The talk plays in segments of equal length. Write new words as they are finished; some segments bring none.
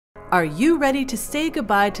Are you ready to say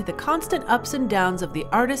goodbye to the constant ups and downs of the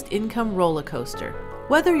artist income roller coaster?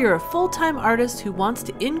 Whether you're a full-time artist who wants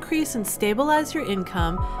to increase and stabilize your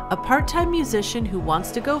income, a part-time musician who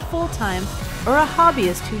wants to go full-time, or a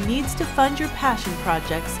hobbyist who needs to fund your passion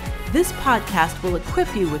projects, this podcast will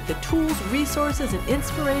equip you with the tools, resources, and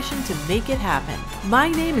inspiration to make it happen. My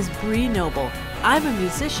name is Bree Noble. I'm a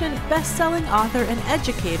musician, best-selling author, and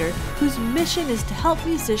educator whose mission is to help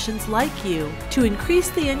musicians like you to increase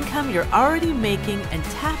the income you're already making and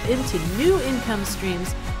tap into new income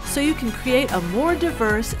streams so you can create a more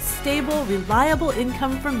diverse, stable, reliable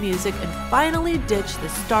income from music and finally ditch the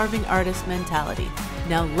starving artist mentality.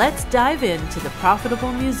 Now let's dive into the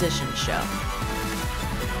Profitable Musician Show.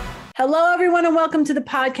 Hello, everyone, and welcome to the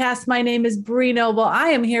podcast. My name is Bree Noble. I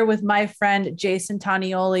am here with my friend, Jason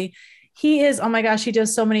Tonioli. He is, oh my gosh, he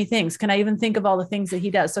does so many things. Can I even think of all the things that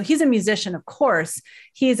he does? So he's a musician, of course.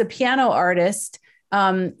 He's a piano artist.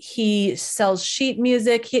 He sells sheet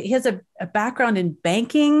music. He has a background in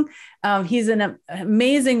banking. He's an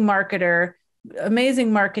amazing marketer,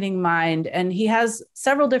 amazing marketing mind, and he has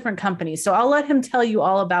several different companies. So I'll let him tell you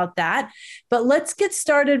all about that. But let's get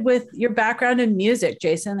started with your background in music,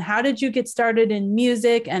 Jason. How did you get started in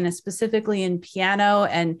music and specifically in piano,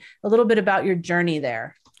 and a little bit about your journey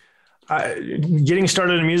there? Getting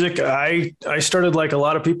started in music, I started like a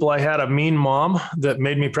lot of people. I had a mean mom that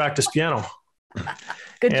made me practice piano.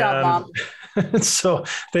 Good job, Mom. So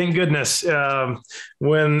thank goodness.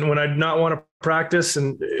 When I'd not want to practice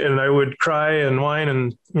and I would cry and whine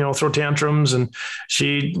and, throw tantrums, and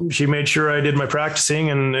she made sure I did my practicing,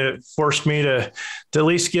 and it forced me to at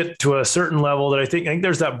least get to a certain level that I think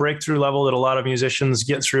there's that breakthrough level that a lot of musicians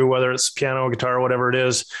get through, whether it's piano, guitar, whatever it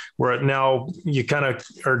is, where now you kind of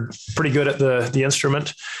are pretty good at the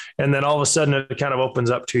instrument. And then all of a sudden it kind of opens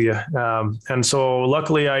up to you. And so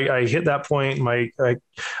luckily I hit that point.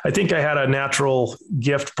 I think I had a natural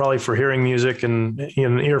gift probably for hearing music and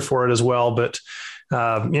an ear for it as well. But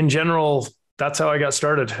in general, that's how I got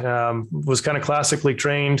started. Was kind of classically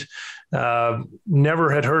trained.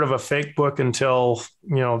 Never had heard of a fake book until,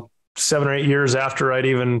 7 or 8 years after I'd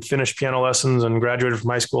even finished piano lessons and graduated from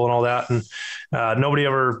high school and all that. And nobody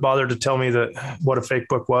ever bothered to tell me what a fake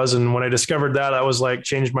book was. And when I discovered that was like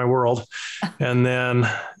changed my world. And then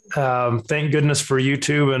thank goodness for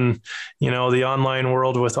YouTube and, the online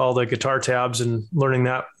world with all the guitar tabs and learning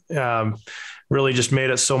that really just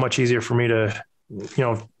made it so much easier for me to,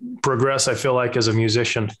 progress, I feel like, as a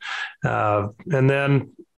musician. And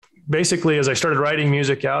then basically, as I started writing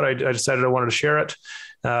music out, I decided I wanted to share it.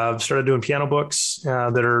 Started doing piano books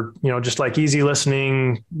that are, just like easy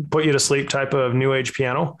listening, put you to sleep type of new age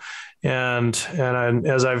piano. And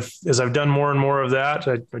as I've done more and more of that,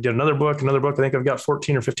 I did another book. I think I've got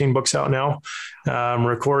 14 or 15 books out now.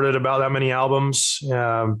 Recorded about that many albums.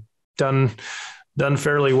 Done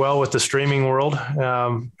fairly well with the streaming world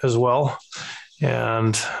as well.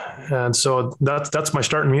 And so that's my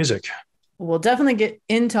start in music. We'll definitely get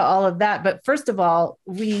into all of that. But first of all,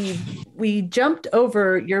 we jumped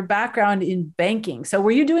over your background in banking. So were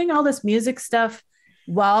you doing all this music stuff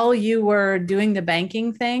while you were doing the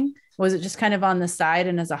banking thing? Was it just kind of on the side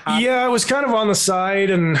and as a hobby? Yeah, it was kind of on the side.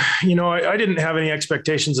 And, I didn't have any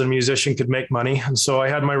expectations that a musician could make money. And so I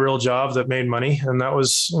had my real job that made money, and it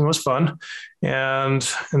was fun. And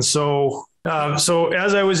so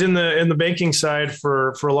as I was in the banking side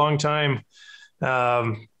for a long time,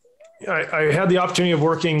 I had the opportunity of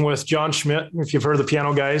working with John Schmidt. If you've heard of the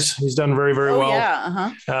Piano Guys, he's done very, very well. Yeah.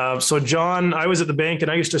 Uh-huh. So John, I was at the bank and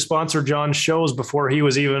I used to sponsor John's shows before he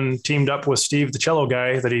was even teamed up with Steve, the cello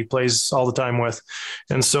guy that he plays all the time with.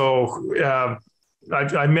 And so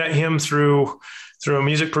I met him through a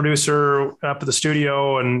music producer up at the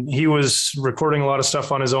studio, and he was recording a lot of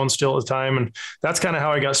stuff on his own still at the time. And that's kind of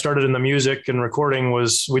how I got started in the music and recording.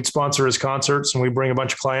 Was we'd sponsor his concerts and we'd bring a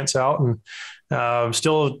bunch of clients out, and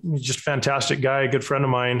still just a fantastic guy, a good friend of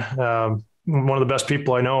mine, one of the best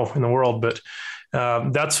people I know in the world. But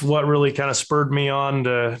that's what really kind of spurred me on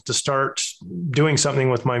to start doing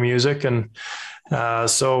something with my music. And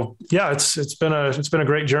so, yeah, it's been a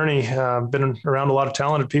great journey. Been around a lot of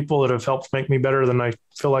talented people that have helped make me better than I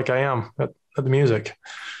feel like I am at the music.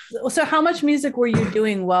 So how much music were you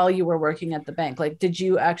doing while you were working at the bank? Like, did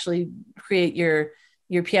you actually create your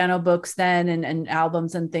piano books then and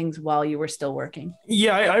albums and things while you were still working?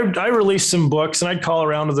 Yeah, I released some books, and I'd call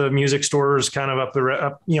around to the music stores kind of up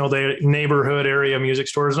the neighborhood area music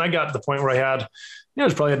stores. And I got to the point where I had,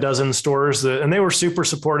 there's probably a dozen stores and they were super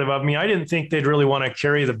supportive of me. I didn't think they'd really want to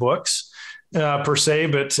carry the books. per se,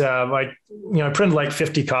 but I printed like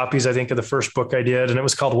 50 copies, I think, of the first book I did, and it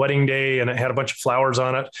was called Wedding Day, and it had a bunch of flowers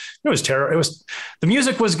on it. It was terrible. The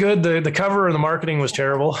music was good. The cover and the marketing was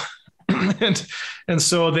terrible. and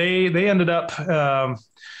so they ended up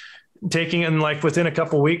taking it, and like within a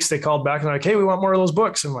couple of weeks, they called back and they're like, "Hey, we want more of those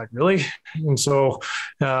books." I'm like, "Really?" And so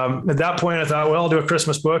at that point, I thought, well, I'll do a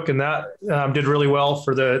Christmas book, and that did really well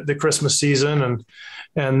for the Christmas season,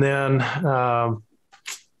 and then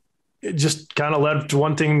it just kind of led to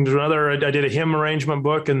one thing to another. I did a hymn arrangement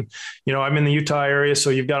book, and I'm in the Utah area, so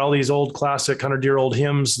you've got all these old classic 100-year-old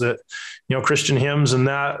hymns that Christian hymns, and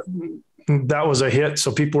that was a hit.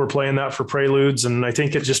 So people were playing that for preludes. And I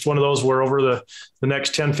think it's just one of those where over the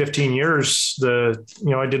next 10, 15 years, I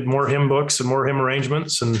did more hymn books and more hymn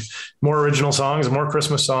arrangements and more original songs and more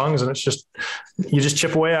Christmas songs. And it's just, you just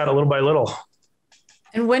chip away at it little by little.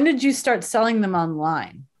 And when did you start selling them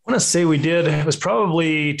online? I want to say it was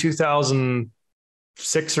probably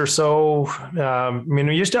 2006 or so.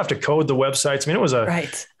 We used to have to code the websites.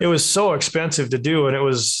 It was so expensive to do, and it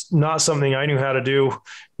was not something I knew how to do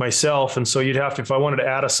myself. And so if I wanted to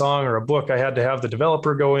add a song or a book, I had to have the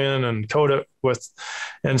developer go in and code it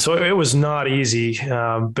and so it was not easy.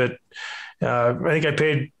 But I think I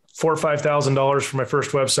paid $4,000 or $5,000 for my first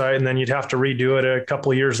website, and then you'd have to redo it a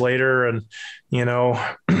couple of years later. And,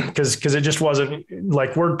 because it just wasn't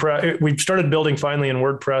like WordPress. We started building finally in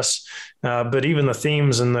WordPress, but even the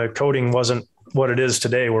themes and the coding wasn't what it is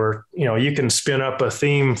today, where, you can spin up a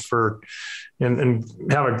theme and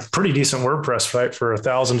have a pretty decent WordPress site for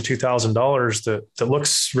 $1,000 to $2,000 that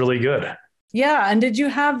looks really good. Yeah. And did you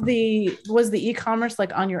have was the e-commerce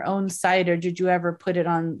like on your own site, or did you ever put it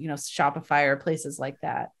on, Shopify or places like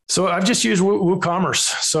that? So I've just used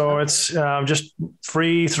WooCommerce. So it's just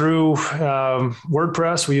free through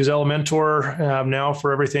WordPress. We use Elementor now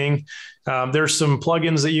for everything. There's some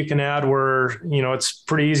plugins that you can add where, it's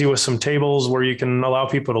pretty easy with some tables where you can allow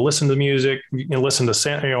people to listen to music, you can listen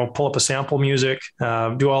to, pull up a sample music,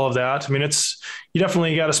 do all of that. You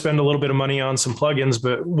definitely got to spend a little bit of money on some plugins,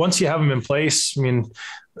 but once you have them in place, we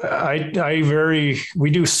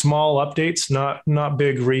do small updates, not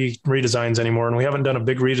big redesigns anymore. And we haven't done a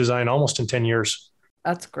big redesign almost in 10 years.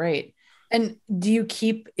 That's great. And do you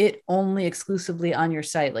keep it only exclusively on your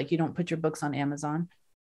site? Like you don't put your books on Amazon?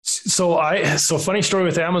 So funny story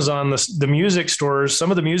with Amazon, the music stores, some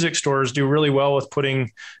of the music stores do really well with putting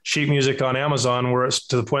sheet music on Amazon, where it's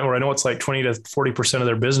to the point where I know it's like 20 to 40% of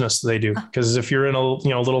their business they do. Because if you're in a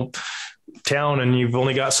little town and you've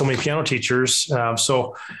only got so many piano teachers.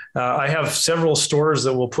 I have several stores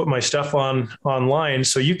that will put my stuff online.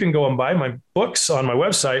 So you can go and buy my books on my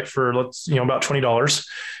website for, about $20.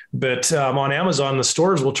 But on Amazon, the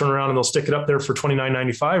stores will turn around and they'll stick it up there for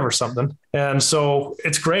 $29.95 or something. And so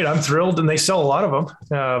it's great. I'm thrilled. And they sell a lot of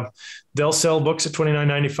them. They'll sell books at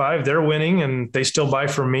 $29.95. They're winning and they still buy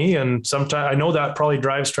from me. And sometimes I know that probably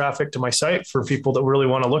drives traffic to my site for people that really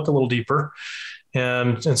want to look a little deeper.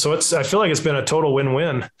 And so I feel like it's been a total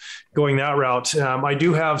win-win going that route. I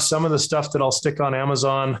do have some of the stuff that I'll stick on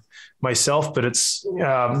Amazon myself, but it's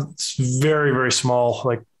very, very small,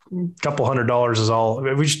 like a couple $100 is all.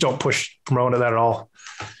 We just don't promote that at all.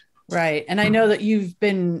 Right. And I know that you've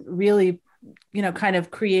been really, kind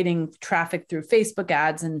of creating traffic through Facebook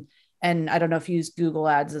ads and I don't know if you use Google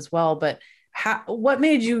ads as well, but what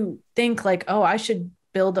made you think like, oh, I should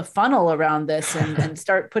build a funnel around this and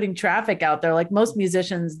start putting traffic out there? Like most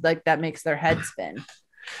musicians, like that makes their head spin.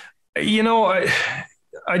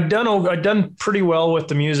 I'd done pretty well with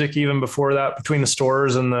the music even before that, between the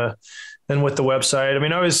stores and with the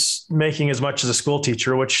website. I was making as much as a school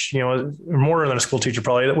teacher, which, more than a school teacher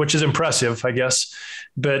probably, which is impressive, I guess.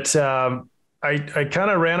 But I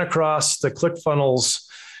kind of ran across the ClickFunnels,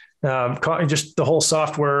 just the whole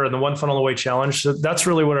software and the one funnel away challenge. So that's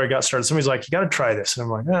really where I got started. Somebody's like, you got to try this. And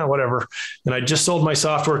I'm like, whatever. And I just sold my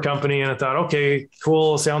software company and I thought, okay,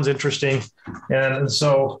 cool. Sounds interesting. And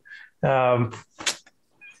so, I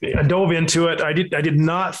dove into it. I did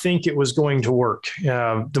not think it was going to work.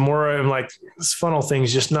 The more I'm like, this funnel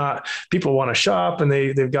thing's just not, people want to shop and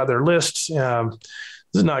they've got their lists.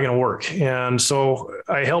 This is not going to work. And so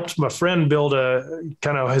I helped my friend build out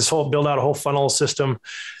a whole funnel system.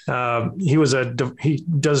 He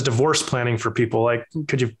does divorce planning for people. Like,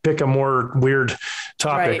 could you pick a more weird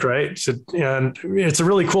topic? Right. So, and it's a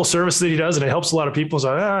really cool service that he does, and it helps a lot of people.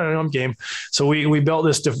 So I'm game. So we built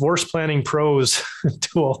this divorce planning pros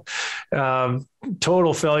tool.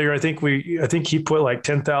 Total failure. I think he put like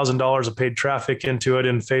 $10,000 of paid traffic into it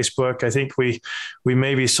in Facebook. I think we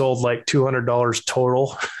maybe sold like $200 total.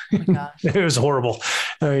 Oh my gosh. It was horrible.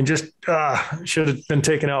 I mean, just should have been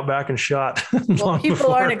taken out back and shot. Well,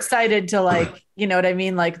 people aren't excited to like, you know what I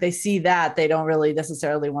mean? Like they see that they don't really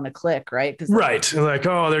necessarily want to click, right? Right. Like,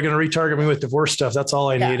 oh, they're going to retarget me with divorce stuff. That's all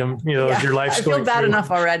I need them. You know, your life's I feel bad through.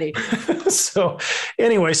 enough already. So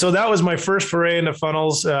anyway, so that was my first foray into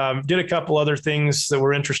funnels. Did a couple other things that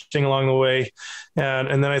were interesting along the way.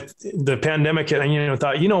 And then the pandemic hit, and,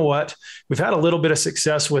 thought, you know what, we've had a little bit of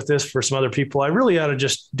success with this for some other people. I really ought to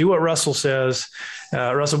just do what Russell says,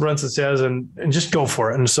 Russell Brunson says, and just go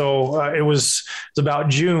for it. And so it was about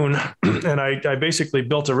June, and I basically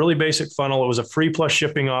built a really basic funnel. It was a free plus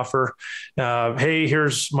shipping offer. Hey,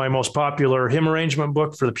 here's my most popular hymn arrangement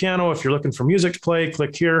book for the piano. If you're looking for music to play,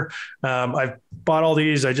 click here. I've bought all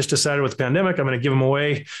these. I just decided with the pandemic, I'm going to give them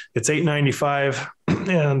away. It's $8.95.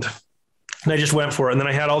 And I just went for it. And then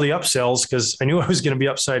I had all the upsells because I knew I was going to be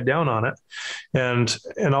upside down on it.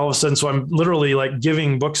 And all of a sudden, so I'm literally like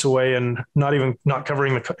giving books away and not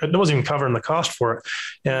covering it wasn't even covering the cost for it.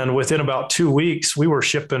 And within about 2 weeks, we were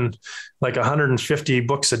shipping like 150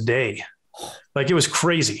 books a day. Like it was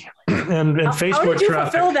crazy. And Facebook how did you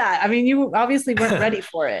traffic. fulfill that? I mean, you obviously weren't ready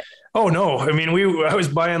for it. Oh no. I mean, I was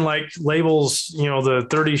buying like labels, the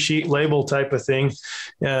 30 sheet label type of thing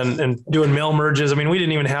and doing mail merges. I mean, we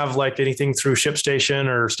didn't even have like anything through ShipStation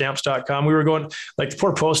or stamps.com. We were going like the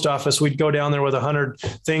poor post office. We'd go down there with 100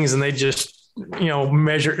 things and they just,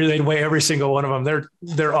 they'd weigh every single one of them.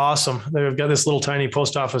 They're awesome. They've got this little tiny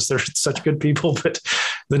post office. They're such good people, but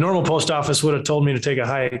the normal post office would have told me to take a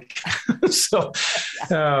hike. So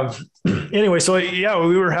anyway, so yeah,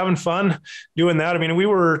 we were having fun doing that. I mean, we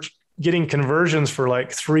were getting conversions for like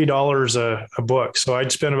 $3 a book. So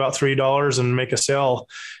I'd spend about $3 and make a sale.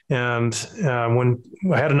 And when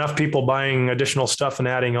I had enough people buying additional stuff and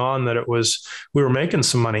adding on that we were making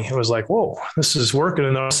some money. It was like, whoa, this is working.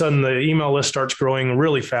 And all of a sudden the email list starts growing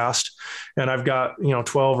really fast. And I've got,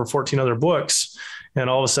 12 or 14 other books. And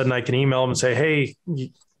all of a sudden I can email them and say, hey,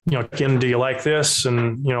 Ken, do you like this?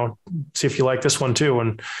 And, see if you like this one too.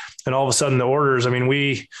 And all of a sudden the orders, I mean,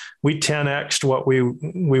 we 10x'd what we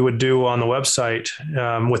would do on the website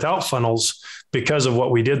without funnels because of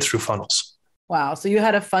what we did through funnels. Wow. So you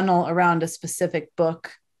had a funnel around a specific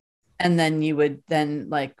book, and then you would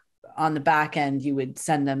like on the back end, you would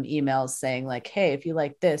send them emails saying like, hey, if you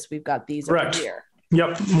like this, we've got these over here.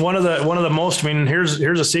 Yep. One of the most, I mean, here's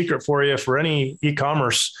a secret for you for any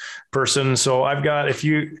e-commerce person. So I've got, if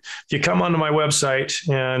you come onto my website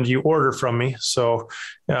and you order from me, so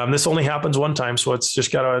this only happens one time. So it's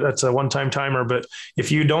just it's a one-time timer, but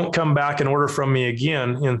if you don't come back and order from me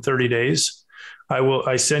again in 30 days,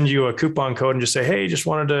 I send you a coupon code and just say, hey, just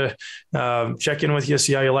wanted to check in with you,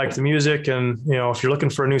 see how you like the music. And, if you're looking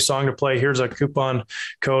for a new song to play, here's a coupon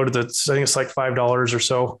code I think it's like $5 or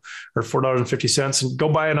so, or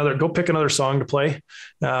 $4.50, and go pick another song to play,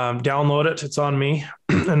 download it. It's on me.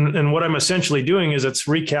 And what I'm essentially doing is it's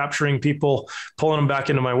recapturing people, pulling them back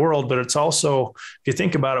into my world. But it's also, if you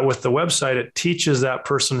think about it with the website, it teaches that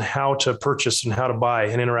person how to purchase and how to buy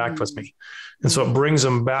and interact with me. And so it brings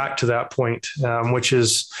them back to that point, which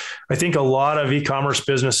is, I think a lot of e-commerce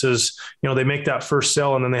businesses, they make that first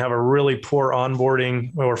sale and then they have a really poor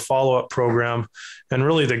onboarding or follow-up program. And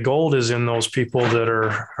really the gold is in those people that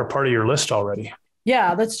are part of your list already.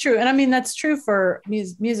 Yeah, that's true. And I mean, that's true for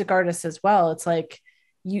music artists as well. It's like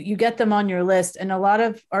you get them on your list, and a lot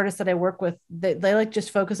of artists that I work with, they like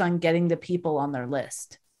just focus on getting the people on their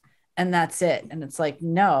list. And that's it. And it's like,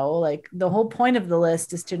 no, like the whole point of the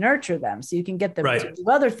list is to nurture them so you can get them to do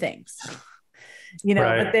other things,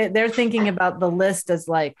 but they're thinking about the list as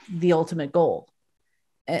like the ultimate goal.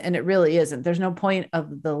 And it really isn't. There's no point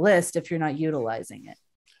of the list if you're not utilizing it.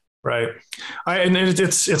 Right. And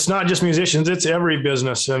it's not just musicians, it's every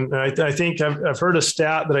business. And I think I've heard a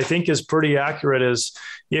stat that I think is pretty accurate is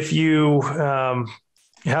if you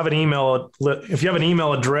have an email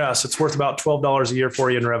address, it's worth about $12 a year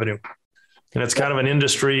for you in revenue. And it's kind of an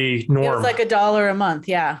industry norm. It's like $1 a month.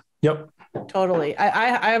 Yeah. Yep. Totally.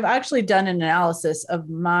 I've actually done an analysis of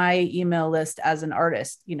my email list as an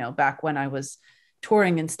artist, back when I was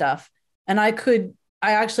touring and stuff. And I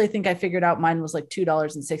actually think I figured out mine was like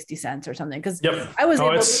 $2.60 or something. Cause I was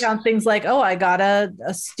able to count things like, oh, I got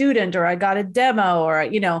a student, or I got a demo,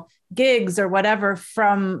 or, gigs or whatever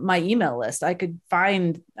from my email list. I could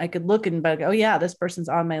look and be like, oh yeah, this person's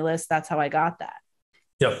on my list. That's how I got that.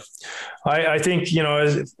 Yep. I think,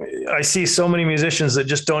 I see so many musicians that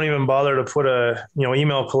just don't even bother to put a,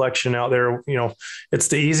 email collection out there. It's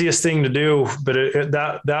the easiest thing to do, but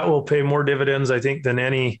that will pay more dividends, I think, than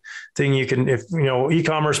anything you can, if,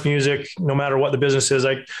 e-commerce music, no matter what the business is.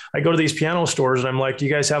 I go to these piano stores and I'm like, do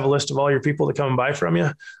you guys have a list of all your people that come and buy from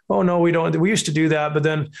you? oh no, we don't. We used to do that. But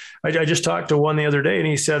then I just talked to one the other day and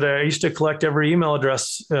he said, I used to collect every email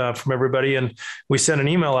address from everybody. And we sent an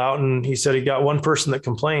email out and he said he got one person that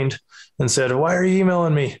complained and said, why are you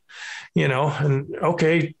emailing me? And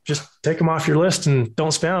okay, just take them off your list and don't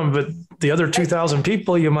spam them. But the other 2,000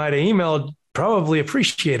 people you might have emailed probably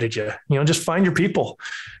appreciated you, just find your people.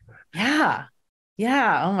 Yeah.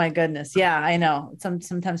 Yeah. Oh my goodness. Yeah, I know.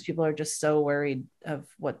 Sometimes people are just so worried of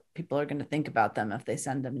what people are going to think about them if they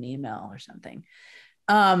send them an email or something.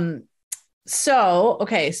 So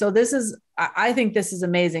I think this is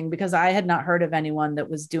amazing because I had not heard of anyone that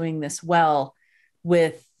was doing this well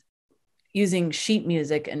with using sheet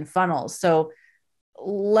music and funnels. So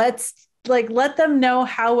let's let them know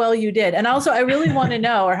how well you did. And also I really want to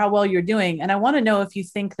know or how well you're doing. And I want to know if you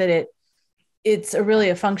think that it's really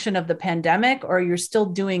a function of the pandemic or you're still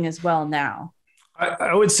doing as well now.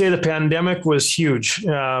 I would say the pandemic was huge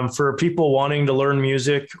for people wanting to learn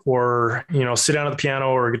music or, sit down at the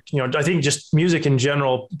piano or, I think just music in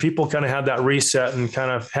general, people kind of had that reset and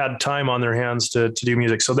kind of had time on their hands to do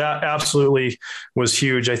music. So that absolutely was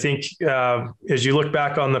huge. I think as you look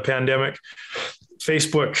back on the pandemic,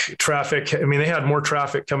 Facebook traffic, they had more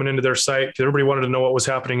traffic coming into their site because everybody wanted to know what was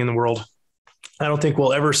happening in the world. I don't think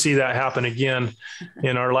we'll ever see that happen again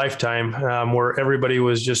in our lifetime where everybody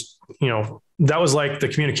was just, that was like the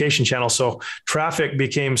communication channel. So traffic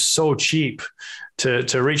became so cheap to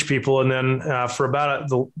reach people. And then for about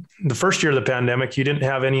the first year of the pandemic, you didn't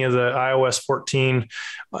have any of the iOS 14,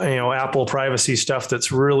 Apple privacy stuff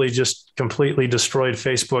that's really just completely destroyed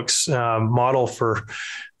Facebook's model for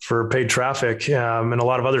paid traffic and a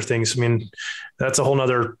lot of other things. That's a whole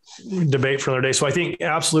nother debate for another day. So I think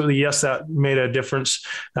absolutely, yes, that made a difference.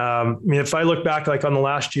 If I look back, like on the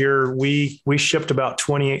last year, we shipped about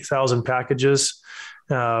 28,000 packages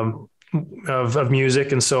of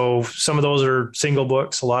music. And so some of those are single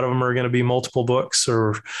books. A lot of them are going to be multiple books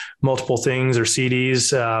or multiple things or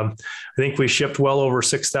CDs. I think we shipped well over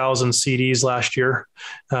 6,000 CDs last year,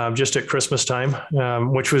 just at Christmas time,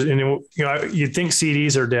 which was, you'd think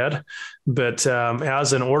CDs are dead, but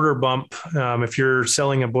as an order bump, if you're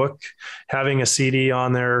selling a book, having a CD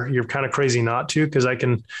on there, you're kind of crazy not to, because I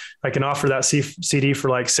can offer that CD for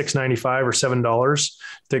like $6.95 or $7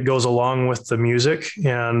 that goes along with the music.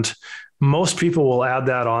 And most people will add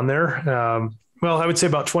that on there. Well, I would say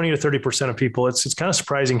about 20 to 30% of people. It's kind of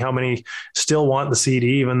surprising how many still want the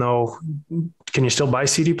CD, even though can you still buy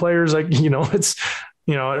CD players? But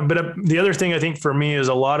the other thing I think for me is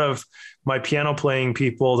a lot of my piano playing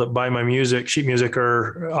people that buy my music, sheet music,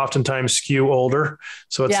 are oftentimes skew older.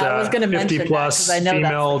 So it's that 50 plus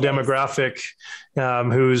female demographic,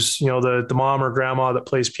 who's, the mom or grandma that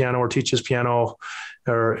plays piano or teaches piano,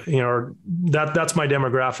 or, that's my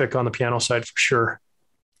demographic on the piano side for sure.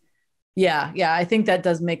 Yeah. Yeah. I think that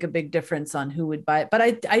does make a big difference on who would buy it. But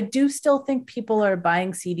I do still think people are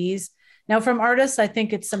buying CDs now from artists. I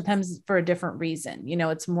think it's sometimes for a different reason.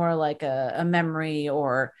 It's more like a memory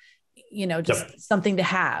or, just something to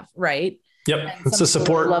have. Right. Yep. It's to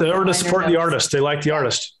support the artist. They like the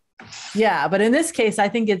artist. Yeah. But in this case, I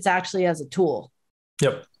think it's actually as a tool.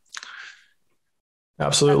 Yep.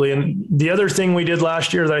 Absolutely. And the other thing we did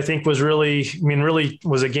last year that I think was really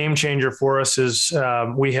was a game changer for us is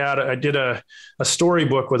I did a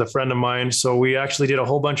storybook with a friend of mine. So we actually did a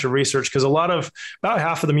whole bunch of research because about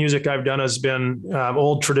half of the music I've done has been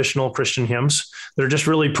old traditional Christian hymns. They're just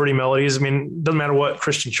really pretty melodies. It doesn't matter what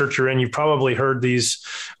Christian church you're in, you've probably heard a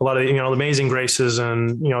lot of, the Amazing Graces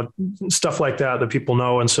and, stuff like that people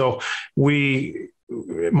know. And so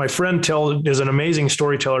my friend is an amazing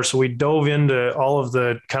storyteller. So we dove into all of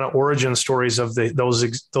the kind of origin stories of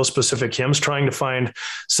those specific hymns, trying to find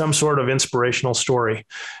some sort of inspirational story.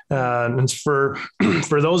 And for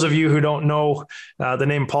those of you who don't know the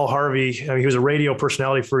name Paul Harvey, he was a radio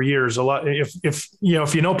personality for years. A lot. If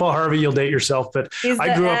you know Paul Harvey, you'll date yourself. But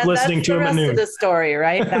I grew up listening to him at noon. That's the story,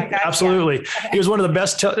 right? That guy, absolutely. Yeah. He was one of the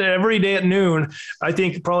best every day at noon. I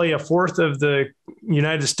think probably a fourth of the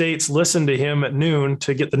United States listened to him at noon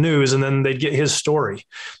to get the news, and then they'd get his story.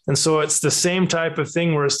 And so it's the same type of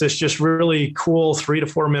thing where it's this just really cool 3 to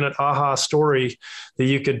 4 minute aha story that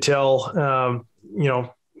you could tell,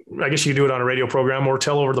 I guess you could do it on a radio program or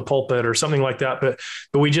tell over the pulpit or something like that. But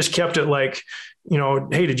we just kept it like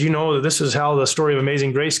hey, did you know that this is how the story of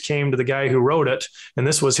Amazing Grace came to the guy who wrote it? And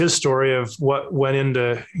this was his story of what went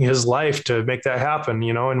into his life to make that happen,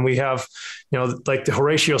 and we have, like the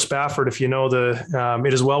Horatio Spafford, if you know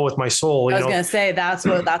It Is Well With My Soul. I was going to say, that's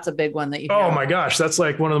a big one that you hear. Oh my gosh. That's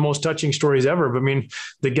like one of the most touching stories ever. But I mean,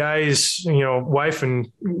 the guy's, wife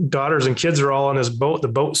and daughters and kids are all on his boat. The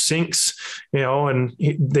boat sinks, and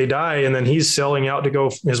they die. And then he's sailing out to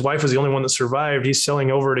go. His wife was the only one that survived. He's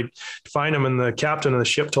sailing over to find him. And the captain of the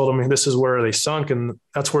ship told him this is where they sunk. And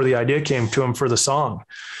that's where the idea came to him for the song.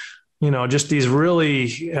 Just these really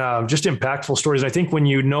just impactful stories. And I think when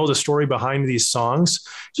you know the story behind these songs,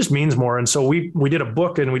 it just means more. And so we did a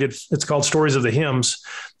book, and it's called Stories of the Hymns.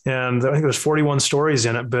 And I think there's 41 stories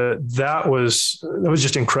in it, but that was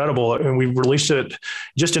just incredible. And we released it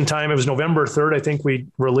just in time. It was November 3rd. I think we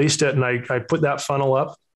released it, and I put that funnel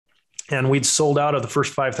up, and we'd sold out of the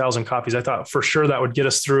first 5,000 copies. I thought for sure that would get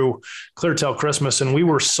us through clear till Christmas. And we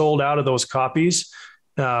were sold out of those copies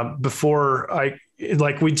before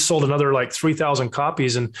we'd sold another 3,000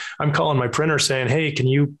 copies, and I'm calling my printer saying, hey, can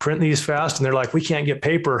you print these fast? And they're like, we can't get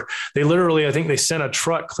paper. They literally, I think they sent a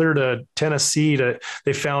truck clear to Tennessee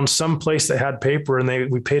they found some place that had paper,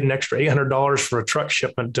 and we paid an extra $800 for a truck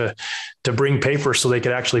shipment to bring paper so they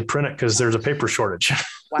could actually print it, because there's a paper shortage.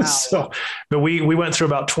 Wow. But we went through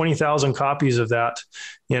about 20,000 copies of that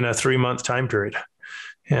in a 3-month time period.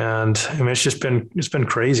 And I mean, it's been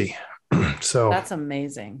crazy. So that's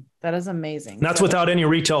amazing. That is amazing. And that's without any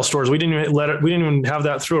retail stores. We didn't even have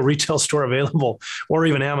that through a retail store available, or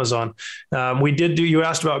even Amazon. You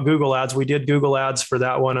asked about Google ads. We did Google ads for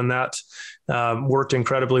that one, and that worked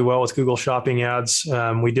incredibly well with Google shopping ads.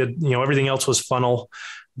 We did, everything else was funnel.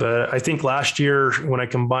 But I think last year, when I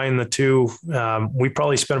combined the two, we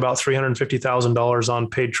probably spent about $350,000 on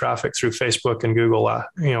paid traffic through Facebook and Google.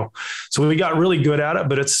 So we got really good at it,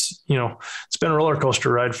 but it's been a roller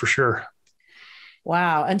coaster ride for sure.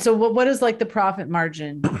 Wow. And so what is the profit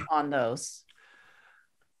margin on those?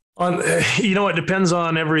 It depends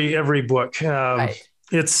on every book. Right.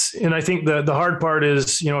 And I think the hard part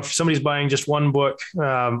is, if somebody's buying just one book,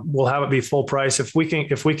 we'll have it be full price. If we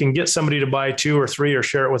can get somebody to buy 2 or 3 or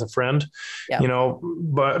share it with a friend,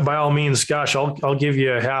 but by all means, gosh, I'll give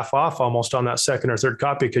you a half off almost on that second or third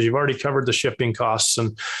copy, because you've already covered the shipping costs.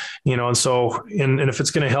 And, and so, and if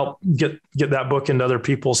it's going to help get that book into other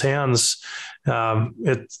people's hands,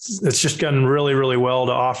 it's just gotten really, really well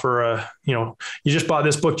to offer you just bought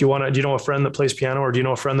this book. Do you know a friend that plays piano, or do you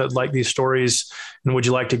know a friend that liked these stories, and would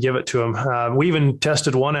you like to give it to them? We even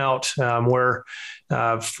tested one out where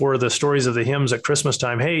for the Stories of the Hymns at Christmas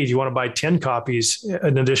time, hey, do you want to buy 10 copies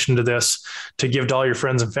in addition to this to give to all your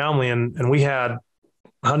friends and family? And we had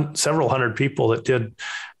several hundred people that did.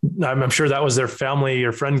 I'm sure that was their family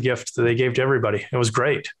or friend gift that they gave to everybody. It was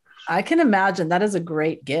great. I can imagine that is a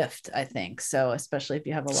great gift, I think. So especially if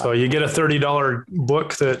you have a lot. So you get a $30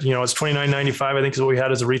 book that, it's $29.95, I think is what we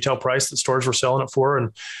had as a retail price that stores were selling it for.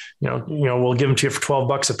 And, we'll give them to you for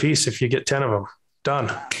 $12 a piece if you get 10 of them. Done.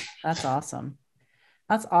 Wow. That's awesome.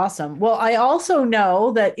 That's awesome. Well, I also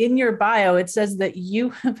know that in your bio, it says that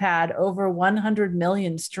you have had over 100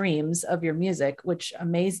 million streams of your music, which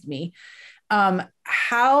amazed me.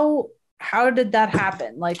 How did that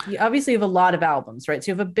happen? You obviously have a lot of albums, right?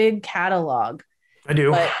 So you have a big catalog. I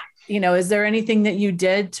do. But, is there anything that you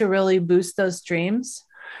did to really boost those streams?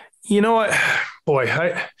 You know what, boy,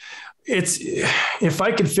 if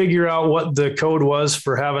I could figure out what the code was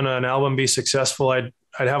for having an album be successful, I'd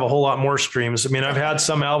have a whole lot more streams. I mean, I've had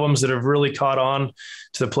some albums that have really caught on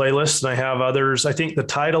to the playlist, and I have others. I think the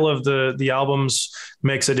title of the albums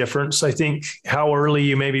makes a difference. I think how early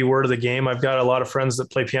you maybe were to the game. I've got a lot of friends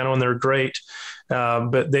that play piano, and they're great.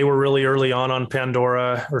 But they were really early on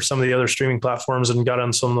Pandora or some of the other streaming platforms, and got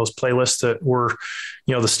on some of those playlists that were,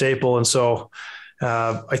 the staple. And so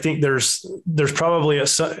I think there's probably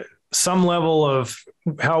some level of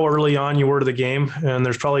how early on you were to the game, and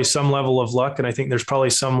there's probably some level of luck. And I think there's probably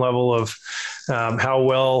some level of how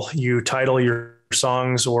well you title your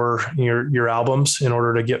songs or your albums in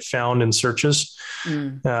order to get found in searches.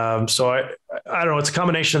 So I don't know. It's a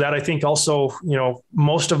combination of that. I think also,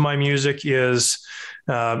 most of my music is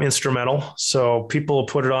instrumental. So people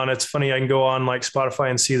put it on. It's funny. I can go on Spotify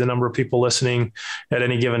and see the number of people listening at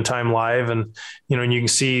any given time live. And, and you can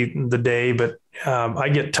see the day, but I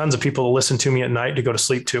get tons of people to listen to me at night to go to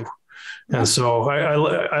sleep to. And so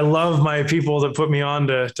I love my people that put me on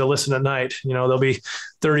to listen at night. There'll be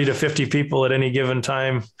 30 to 50 people at any given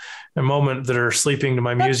time, a moment, that are sleeping to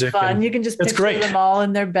my music. Fun. And you can just picture them all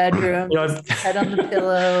in their bedroom, head on the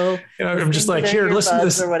pillow. I'm just here, listen to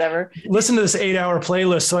this or whatever. Listen to this 8-hour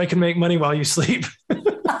playlist so I can make money while you sleep.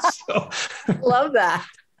 Love that.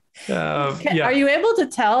 Yeah. Are you able to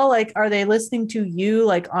tell, like, are they listening to you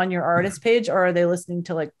like on your artist page, or are they listening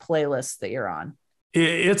to like playlists that you're on?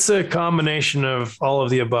 It's a combination of all of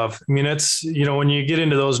the above. I mean, it's, when you get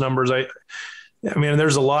into those numbers, I mean,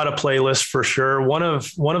 there's a lot of playlists for sure. One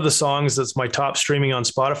of the songs that's my top streaming on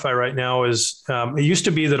Spotify right now is, it used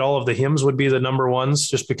to be that all of the hymns would be the number ones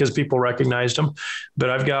just because people recognized them. But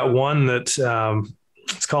I've got one that,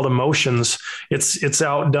 it's called Emotions. It's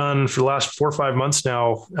outdone for the last 4 or 5 months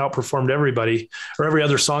now, outperformed everybody or every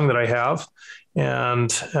other song that I have. And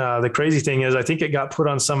the crazy thing is, I think it got put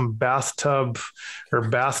on some bathtub or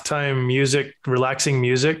bath time music, relaxing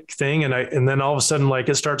music thing. And then all of a sudden, like,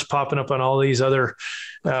 it starts popping up on all these other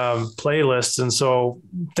playlists. And so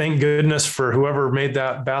thank goodness for whoever made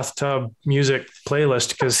that bathtub music playlist,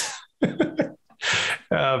 because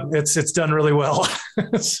it's done really well.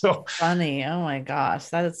 So funny. Oh my gosh.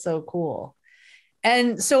 That is so cool.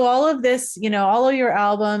 And so all of this, all of your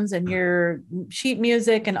albums and your sheet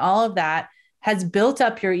music and all of that has built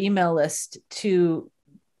up your email list to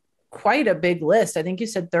quite a big list. I think you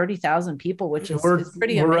said 30,000 people, which is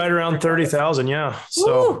pretty amazing. We're right around 30,000. Yeah.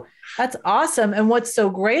 So Ooh, that's awesome. And what's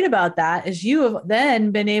so great about that is you have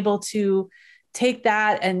then been able to take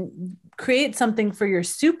that and create something for your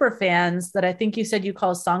super fans that I think you said you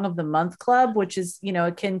call Song of the Month Club, which is,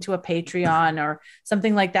 akin to a Patreon or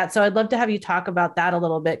something like that. So I'd love to have you talk about that a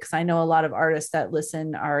little bit, because I know a lot of artists that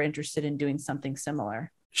listen are interested in doing something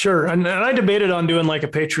similar. Sure. And I debated on doing like a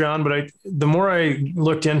Patreon, but the more I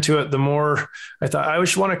looked into it, the more I thought I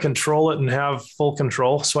just want to control it and have full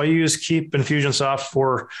control. So I use Keep Infusionsoft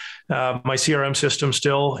for my CRM system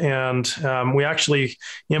still. And we actually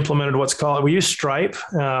implemented we use Stripe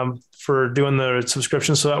for doing the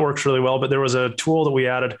subscription. So that works really well. But there was a tool that we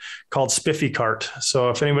added called Spiffy Cart. So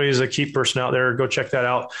if anybody's a Keep person out there, go check that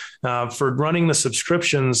out. For running the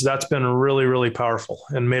subscriptions, that's been really, really powerful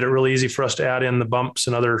and made it really easy for us to add in the bumps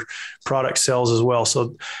and other product sales as well.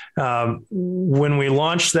 So when we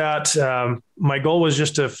launched that, my goal was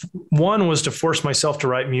just to force myself to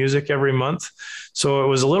write music every month. So it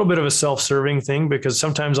was a little bit of a self-serving thing, because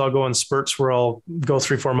sometimes I'll go in spurts where I'll go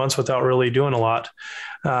 3-4 months without really doing a lot.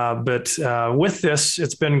 But with this,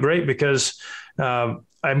 it's been great because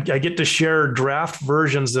I get to share draft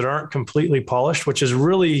versions that aren't completely polished, which is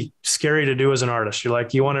really scary to do as an artist.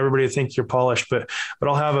 You want everybody to think you're polished, but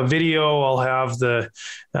I'll have a video,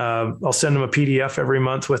 I'll send them a PDF every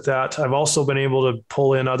month with that. I've also been able to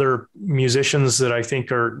pull in other musicians that I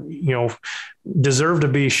think are, deserve to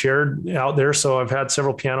be shared out there. So I've had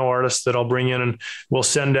several piano artists that I'll bring in, and we'll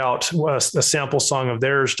send out a sample song of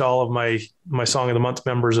theirs to all of my Song of the Month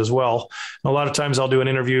members as well. And a lot of times I'll do an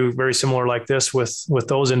interview very similar like this with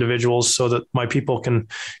those individuals, so that my people can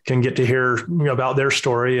get to hear about their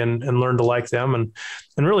story and learn to like them. And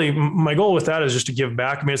really my goal with that is just to give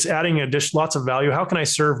back. I mean, it's adding lots of value. How can I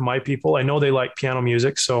serve my people? I know they like piano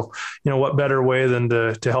music. So, what better way than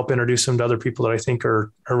to help introduce them to other people that I think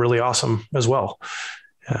are really awesome as well.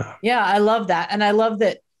 Yeah, I love that. And I love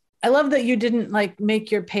that you didn't like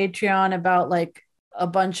make your Patreon about like a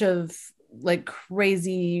bunch of like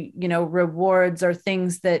crazy, rewards or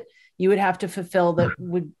things that you would have to fulfill that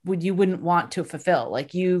you wouldn't want to fulfill.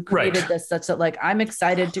 Like, you created this such that, like, I'm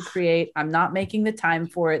excited to create, I'm not making the time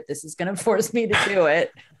for it. This is going to force me to do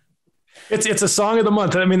it. It's a Song of the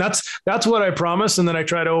Month. I mean, that's what I promise. And then I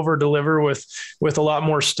try to over deliver with a lot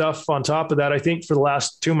more stuff on top of that. I think for the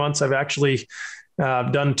last 2 months, I've actually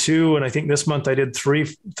done 2. And I think this month I did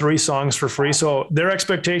three songs for free. So their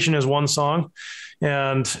expectation is 1 song.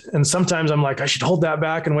 And sometimes I'm like, I should hold that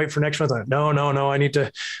back and wait for next month. No, I need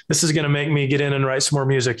to, this is going to make me get in and write some more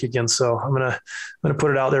music again. So I'm going to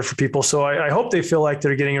put it out there for people. So I hope they feel like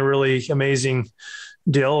they're getting a really amazing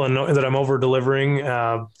deal and that I'm over delivering.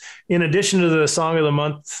 In addition to the Song of the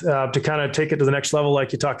Month, to kind of take it to the next level,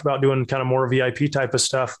 like you talked about, doing kind of more VIP type of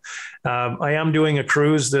stuff. I am doing a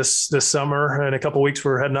cruise this summer. In a couple of weeks,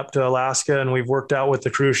 we're heading up to Alaska, and we've worked out with the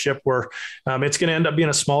cruise ship where it's going to end up being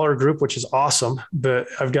a smaller group, which is awesome. But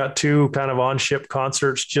I've got 2 kind of on-ship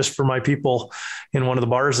concerts just for my people in one of the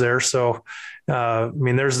bars there. So, I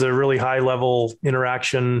mean, there's the really high level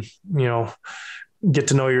interaction, get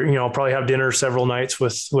to know I'll probably have dinner several nights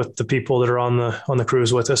with the people that are on the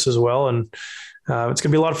cruise with us as well. And it's going to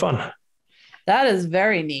be a lot of fun. That is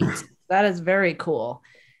very neat. That is very cool.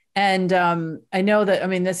 And I know that, I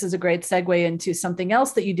mean, this is a great segue into something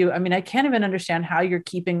else that you do. I mean, I can't even understand how you're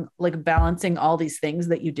keeping like balancing all these things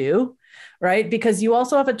that you do, right? Because you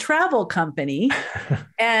also have a travel company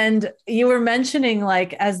and you were mentioning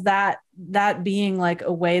like as that being like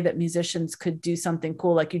a way that musicians could do something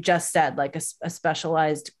cool, like you just said, like a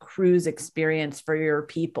specialized cruise experience for your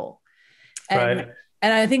people. And Right.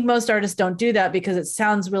 and I think most artists don't do that because it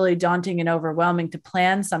sounds really daunting and overwhelming to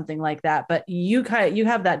plan something like that. But you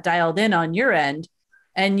have that dialed in on your end,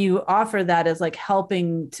 and you offer that as like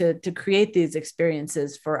helping to create these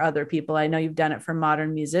experiences for other people. I know you've done it for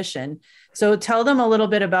Modern Musician. So tell them a little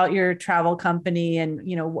bit about your travel company, and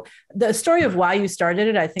the story of why you started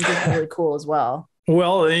it. I think is really cool as well.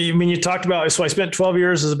 Well, I mean, you talked about, so I spent 12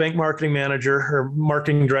 years as a bank marketing manager or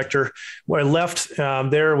marketing director. When I left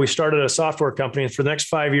there, we started a software company. And for the next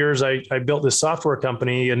 5 years, I built this software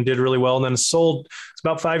company and did really well. And then it's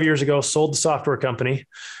about 5 years ago, sold the software company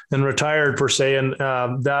and retired per se. And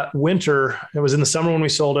that winter, it was in the summer when we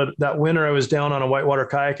sold it. That winter, I was down on a whitewater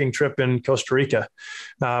kayaking trip in Costa Rica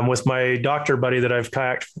with my doctor buddy that I've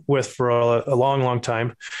kayaked with for a long, long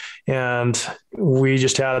time. And we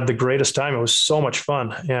just had the greatest time. It was so much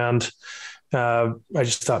fun. And I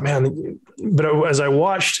just thought, man, but as I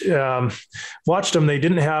watched them, they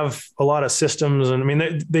didn't have a lot of systems. And I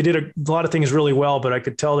mean, they did a lot of things really well, but I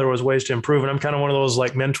could tell there was ways to improve. And I'm kind of one of those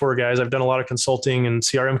like mentor guys. I've done a lot of consulting and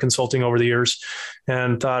CRM consulting over the years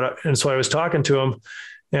and so I was talking to him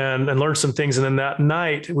and learned some things. And then that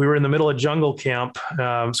night we were in the middle of jungle camp.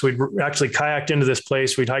 So we'd actually kayaked into this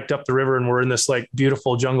place. We'd hiked up the river and we're in this like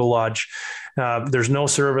beautiful jungle lodge. There's no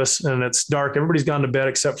service and it's dark. Everybody's gone to bed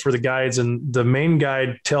except for the guides. And the main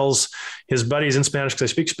guide tells his buddies in Spanish, because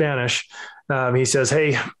I speak Spanish. He says,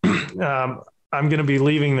 "Hey, I'm going to be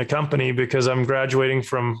leaving the company because I'm graduating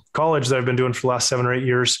from college that I've been doing for the last 7 or 8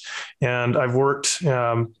 years. And I've worked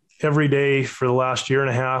every day for the last year and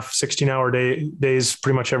a half, 16-hour days,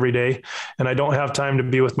 pretty much every day. And I don't have time to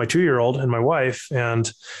be with my 2-year-old and my wife. And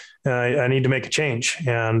I need to make a change."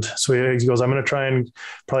 And so he goes, "I'm going to try and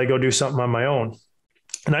probably go do something on my own."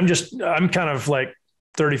 And I'm kind of like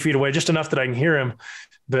 30 feet away, just enough that I can hear him.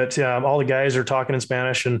 But all the guys are talking in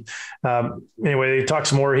Spanish. And anyway, he talks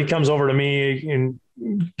some more. He comes over to me and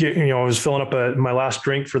I was filling up my last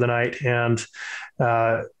drink for the night. And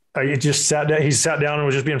I just sat down. He sat down and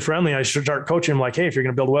was just being friendly. I start coaching him like, "Hey, if you're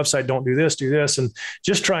going to build a website, don't do this, do this." And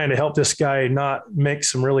just trying to help this guy not make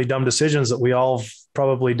some really dumb decisions that we all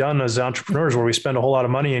probably done as entrepreneurs, where we spend a whole lot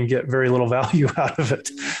of money and get very little value out of it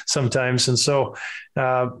sometimes. And so,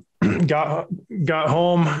 got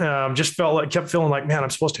home, kept feeling like, man, I'm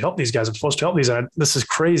supposed to help these guys. I'm supposed to help these. This is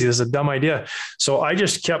crazy. This is a dumb idea. So I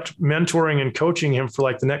just kept mentoring and coaching him for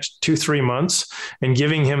like the next 2-3 months and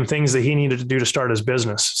giving him things that he needed to do to start his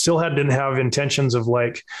business. Still didn't have intentions of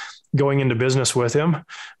like going into business with him,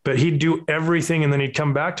 but he'd do everything. And then he'd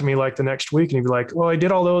come back to me like the next week and he'd be like, "Well, I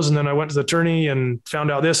did all those. And then I went to the attorney and found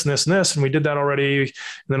out this and this and this, and we did that already. And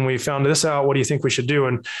then we found this out. What do you think we should do?"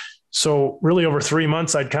 And so really over 3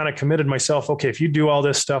 months, I'd kind of committed myself, okay, if you do all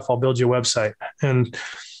this stuff, I'll build you a website. And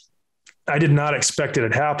I did not expect it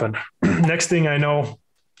to happen. Next thing I know,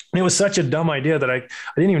 it was such a dumb idea that I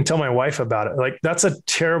didn't even tell my wife about it. Like, that's a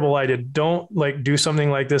terrible idea. Don't like do something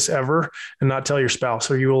like this ever and not tell your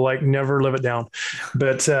spouse, or you will like never live it down.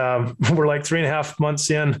 But we're like 3.5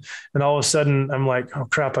 months in, and all of a sudden I'm like, "Oh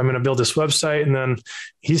crap, I'm going to build this website." And then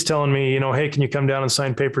he's telling me, "Hey, can you come down and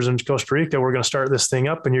sign papers in Costa Rica? We're going to start this thing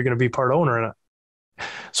up and you're going to be part owner in it."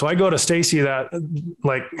 So I go to Stacy that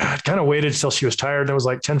like kind of waited till she was tired. And it was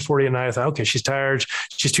like 10:40 at night. I thought, okay, she's tired.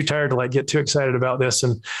 She's too tired to like get too excited about this.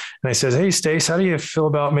 And I said, "Hey, Stace, how do you feel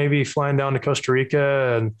about maybe flying down to Costa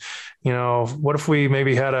Rica? And, what if we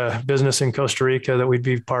maybe had a business in Costa Rica that we'd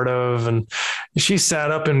be part of?" And she sat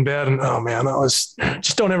up in bed and, oh man,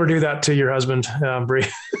 just don't ever do that to your husband, Bree.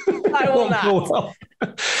 I will not.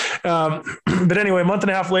 But anyway, a month and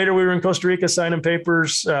a half later, we were in Costa Rica signing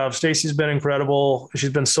papers. Stacy's been incredible. She's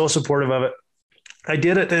been so supportive of it. I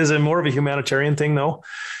did it as more of a humanitarian thing though.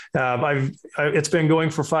 It's been going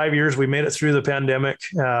for 5 years. We made it through the pandemic.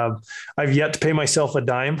 I've yet to pay myself a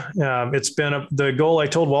dime. It's been the goal. I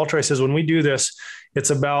told Walter, I says, when we do this, it's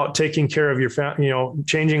about taking care of your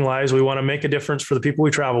changing lives. We want to make a difference for the people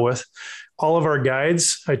we travel with. All of our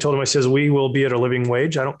guides, I told him, I says, we will be at a living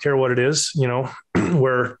wage. I don't care what it is,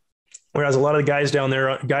 whereas a lot of the guys down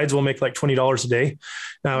there, guides will make like $20 a day.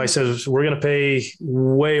 Now I says, we're going to pay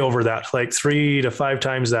way over that, like 3 to 5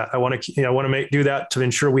 times that. I want to do that to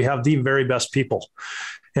ensure we have the very best people.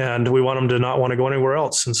 and we want them to not want to go anywhere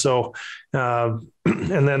else. And so, and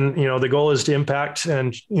then, the goal is to impact.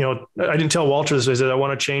 And, I didn't tell Walter this, I said, I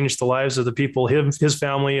want to change the lives of the people, his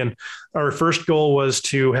family. And our first goal was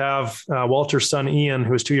to have Walter's son, Ian,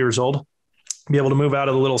 who was 2 years old, be able to move out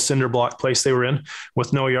of the little cinder block place they were in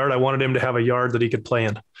with no yard. I wanted him to have a yard that he could play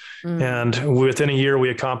in. And within a year,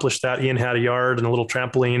 we accomplished that. Ian had a yard and a little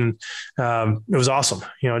trampoline. It was awesome.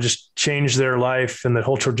 Just changed their life and the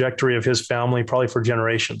whole trajectory of his family, probably for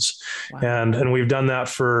generations. Wow. And we've done that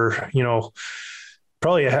for,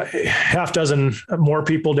 probably a half dozen more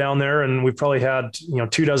people down there. And we've probably had,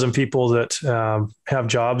 24 people that have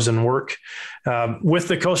jobs and work. With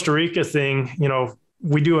the Costa Rica thing,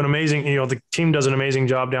 we do an amazing, the team does an amazing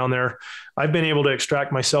job down there. I've been able to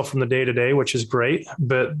extract myself from the day-to-day, which is great.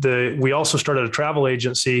 But we also started a travel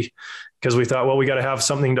agency because we thought, well, we got to have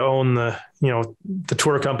something to own the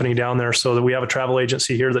tour company down there, so that we have a travel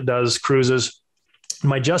agency here that does cruises.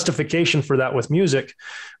 My justification for that with music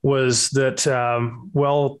was that,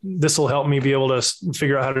 this will help me be able to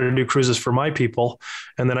figure out how to do cruises for my people.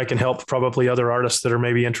 And then I can help probably other artists that are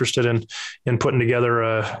maybe interested in putting together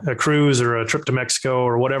a cruise or a trip to Mexico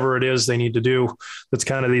or whatever it is they need to do. That's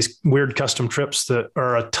kind of these weird custom trips that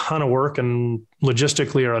are a ton of work and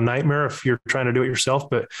logistically are a nightmare if you're trying to do it yourself.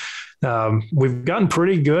 But we've gotten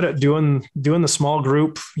pretty good at doing the small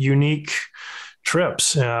group, unique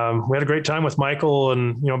trips. We had a great time with Michael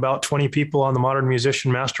and, about 20 people on the Modern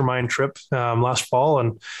Musician Mastermind trip last fall.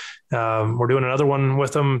 And we're doing another one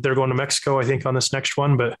with them. They're going to Mexico, I think, on this next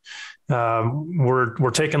one. But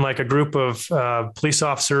we're taking like a group of police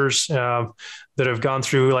officers that have gone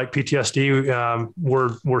through like PTSD.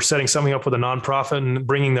 We're setting something up with a nonprofit and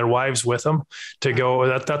bringing their wives with them to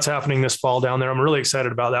go. That's happening this fall down there. I'm really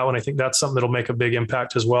excited about that one. I think that's something that'll make a big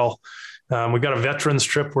impact as well. We've got a veterans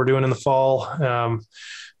trip we're doing in the fall,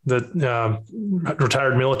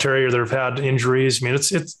 retired military or that have had injuries. I mean,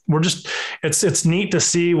 it's neat to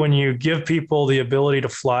see when you give people the ability to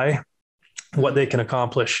fly, what they can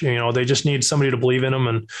accomplish. They just need somebody to believe in them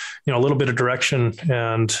and, a little bit of direction.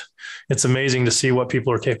 And it's amazing to see what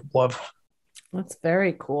people are capable of. That's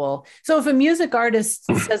very cool. So if a music artist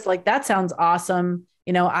says like, that sounds awesome.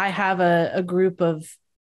 I have a group of,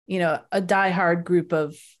 a diehard group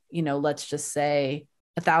of, let's just say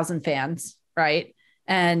 1,000 fans. Right.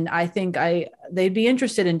 And I think they'd be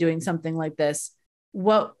interested in doing something like this.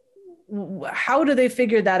 How do they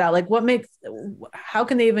figure that out? Like how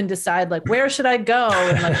can they even decide like, where should I go?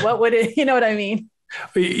 And like, what would it, you know what I mean?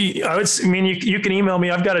 You can email me.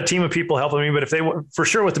 I've got a team of people helping me, but if they for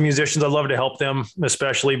sure with the musicians, I'd love to help them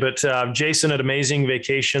especially, but Jason at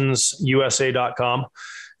amazingvacationsusa.com.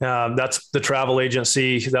 That's the travel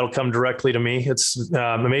agency that'll come directly to me. It's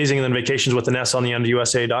amazing. And then vacations with an S on the end,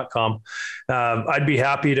 USA.com. I'd be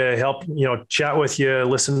happy to help, chat with you,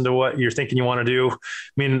 listen to what you're thinking you want to do. I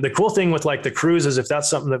mean, the cool thing with like the cruises, if that's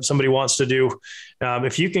something that somebody wants to do,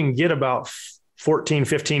 if you can get about 14,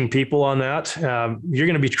 15 people on that, you're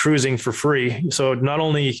going to be cruising for free. So not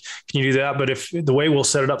only can you do that, but if the way we'll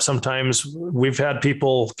set it up, sometimes we've had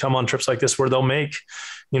people come on trips like this where they'll make,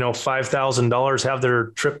 $5,000, have their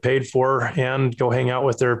trip paid for and go hang out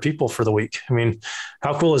with their people for the week. I mean,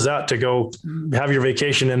 how cool is that to go have your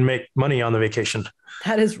vacation and make money on the vacation?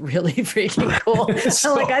 That is really freaking cool.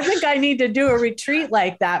 So, I think I need to do a retreat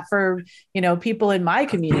like that for, people in my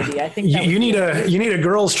community. I think you need a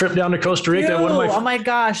girls trip down to Costa Rica. Oh my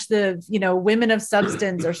gosh. The, women of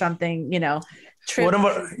substance or something, trip.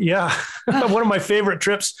 One of my favorite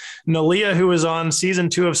trips, Nalia, who is on season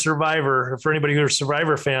 2 of Survivor, for anybody who are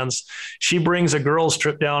Survivor fans, she brings a girls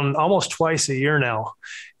trip down almost twice a year now.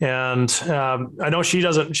 And I know she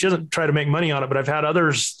doesn't try to make money on it, but I've had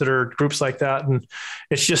others that are groups like that. And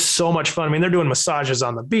it's just so much fun. I mean, they're doing massages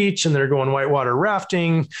on the beach and they're going whitewater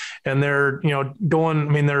rafting and they're,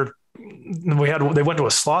 they went to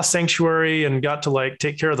a sloth sanctuary and got to like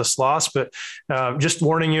take care of the sloths, but just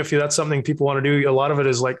warning you, if that's something people want to do, a lot of it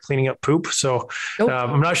is like cleaning up poop. So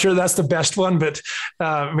I'm not sure that's the best one, but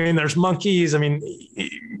there's monkeys.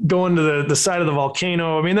 Going to the side of the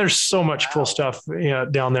volcano. There's so much cool stuff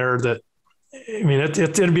down there that,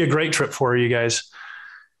 it'd be a great trip for you guys.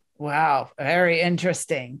 Wow. Very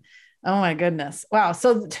interesting. Oh my goodness. Wow.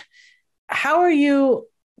 So how are you,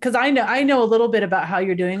 because I know a little bit about how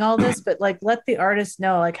you're doing all this, but like, let the artist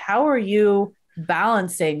know, like, how are you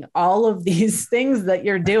balancing all of these things that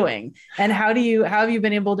you're doing? And how have you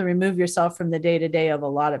been able to remove yourself from the day-to-day of a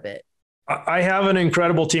lot of it? I have an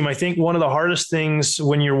incredible team. I think one of the hardest things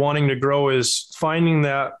when you're wanting to grow is finding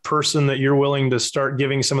that person that you're willing to start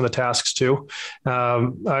giving some of the tasks to.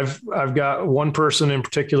 I've got one person in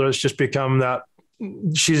particular that's just become that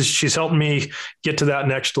she's helped me get to that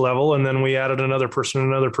next level. And then we added another person,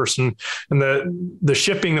 and the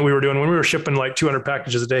shipping that we were doing when we were shipping like 200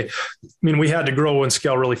 packages a day, I mean, we had to grow and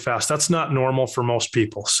scale really fast. That's not normal for most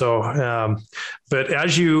people. So, but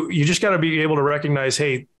as you just got to be able to recognize,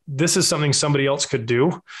 hey, this is something somebody else could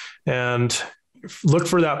do, and look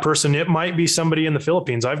for that person. It might be somebody in the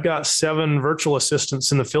Philippines. I've got 7 virtual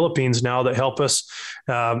assistants in the Philippines now that help us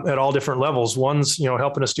at all different levels. One's,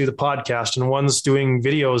 helping us do the podcast, and one's doing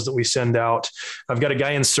videos that we send out. I've got a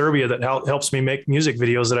guy in Serbia that helps me make music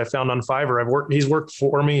videos that I found on Fiverr. He's worked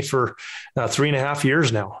for me for 3.5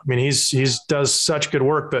 years now. I mean, he's does such good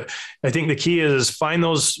work, but I think the key is find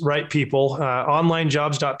those right people.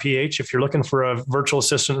 Onlinejobs.ph, if you're looking for a virtual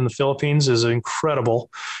assistant in the Philippines, is incredible.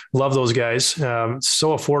 Love those guys.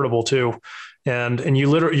 So affordable too. And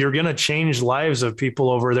you're going to change lives of people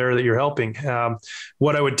over there that you're helping.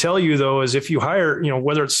 What I would tell you though, is if you hire,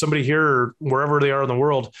 whether it's somebody here or wherever they are in the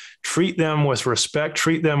world, treat them with respect,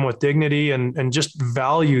 treat them with dignity, and just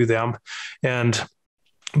value them.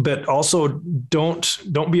 But also don't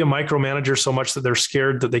be a micromanager so much that they're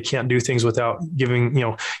scared that they can't do things without giving,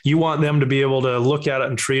 you want them to be able to look at it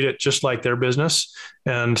and treat it just like their business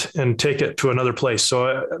and take it to another place.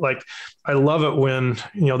 So I love it when,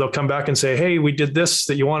 they'll come back and say, hey, we did this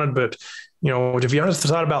that you wanted, but if you ever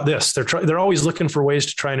thought about this, they're always looking for ways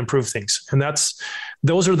to try and improve things. And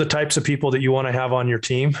those are the types of people that you want to have on your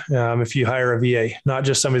team. If you hire a VA, not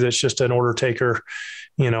just somebody that's just an order taker,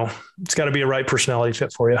 it's got to be a right personality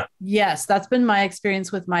fit for you. Yes. That's been my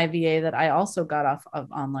experience with my VA that I also got off of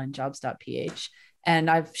onlinejobs.ph.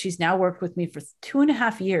 And she's now worked with me for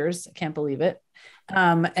 2.5 years. I can't believe it.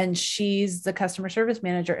 And she's the customer service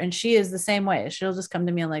manager, and she is the same way. She'll just come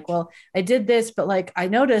to me and like, well, I did this, but I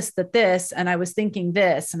noticed that this, and I was thinking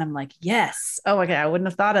this, and I'm like, yes. Oh, okay. I wouldn't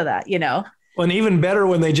have thought of that, Well, and even better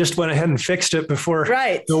when they just went ahead and fixed it before.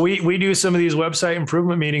 Right. So we do some of these website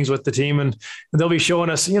improvement meetings with the team, and they'll be showing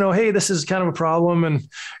us, hey, this is kind of a problem. And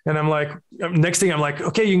I'm like, next thing I'm like,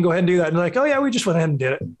 okay, you can go ahead and do that. And they're like, oh yeah, we just went ahead and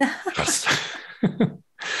did it.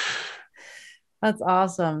 That's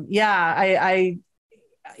awesome. Yeah.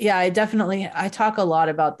 I definitely, I talk a lot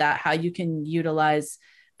about that, how you can utilize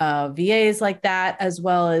VAs like that, as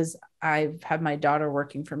well as I've had my daughter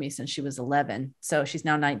working for me since she was 11. So she's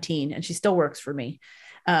now 19 and she still works for me.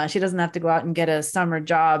 She doesn't have to go out and get a summer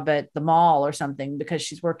job at the mall or something because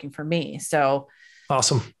she's working for me. So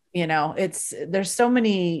awesome. There's so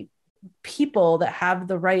many people that have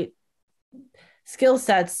the right skill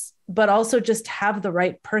sets, but also just have the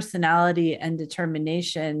right personality and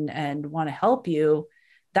determination and want to help you.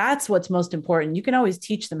 That's what's most important. You can always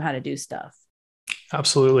teach them how to do stuff.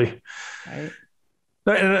 Absolutely. Right.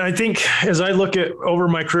 And I think as I look at over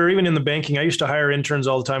my career, even in the banking, I used to hire interns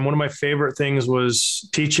all the time. One of my favorite things was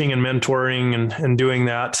teaching and mentoring and doing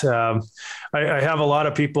that. I have a lot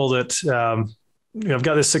of people that, I've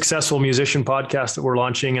got this successful musician podcast that we're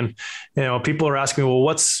launching, and, people are asking me, well,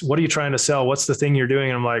 what are you trying to sell? What's the thing you're doing?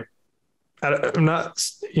 And I'm like, I'm not,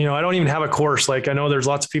 I don't even have a course. Like, I know there's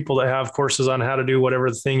lots of people that have courses on how to do whatever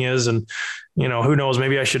the thing is. And, who knows,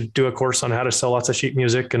 maybe I should do a course on how to sell lots of sheet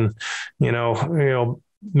music and,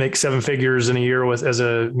 make 7 figures in a year as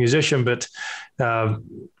a musician, but,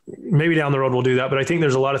 maybe down the road we'll do that. But I think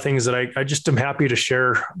there's a lot of things that I just am happy to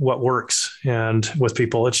share what works and with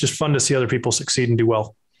people. It's just fun to see other people succeed and do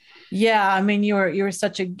well. Yeah. I mean, you're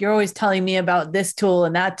always telling me about this tool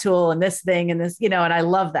and that tool and this thing and this, and I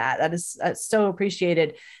love that. That's so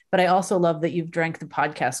appreciated. But I also love that you've drank the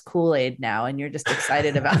podcast Kool-Aid now, and you're just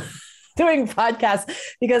excited about doing podcasts,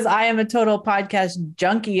 because I am a total podcast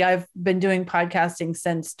junkie. I've been doing podcasting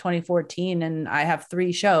since 2014, and I have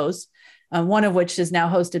 3 shows. One of which is now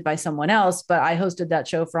hosted by someone else, but I hosted that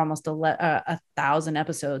show for almost 1,000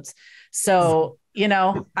 episodes. So,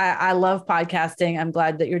 I love podcasting. I'm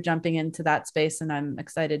glad that you're jumping into that space, and I'm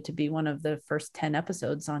excited to be one of the first 10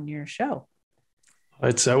 episodes on your show.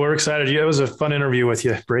 We're excited. It was a fun interview with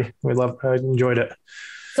you, Bree. I enjoyed it.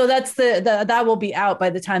 So that's that will be out by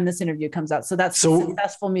the time this interview comes out. So that's the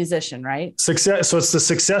Successful Musician, right? Success. So it's the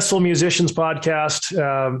Successful Musicians podcast.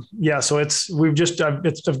 So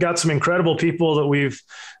I've got some incredible people that we've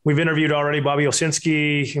interviewed already. Bobby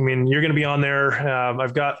Osinski. I mean, you're going to be on there.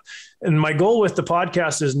 And my goal with the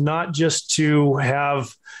podcast is not just to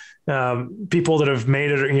have people that have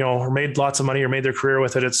made it, or made lots of money or made their career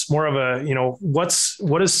with it. It's more of a,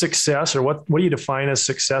 what is success, or what do you define as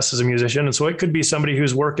success as a musician? And so it could be somebody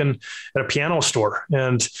who's working at a piano store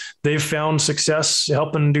and they've found success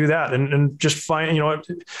helping do that, and just find,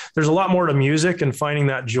 there's a lot more to music and finding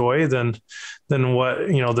that joy than than what,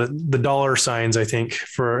 the dollar signs, I think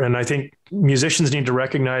and I think musicians need to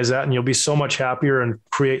recognize that, and you'll be so much happier and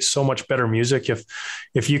create so much better music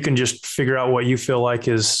if you can just figure out what you feel like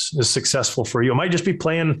is successful for you. It might just be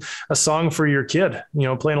playing a song for your kid,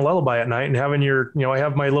 playing a lullaby at night and having I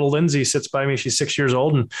have my little Lindsay sits by me. She's 6 years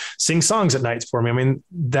old and sings songs at nights for me. I mean,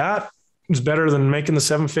 that is better than making the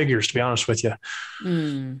 7 figures, to be honest with you.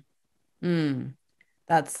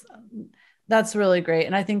 That's really great.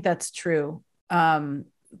 And I think that's true.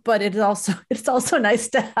 But it's also nice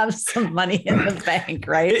to have some money in the bank,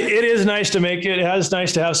 right? It is nice to make it. It is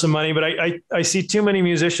nice to have some money, but I see too many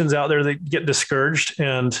musicians out there that get discouraged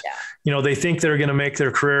and, they think they're going to make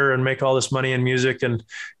their career and make all this money in music. And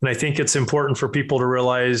I think it's important for people to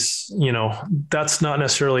realize, that's not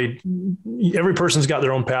necessarily, every person's got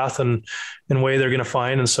their own path and way they're going to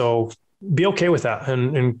find. And so be okay with that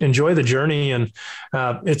and enjoy the journey. And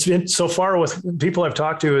it's been so far with people I've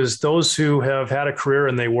talked to is those who have had a career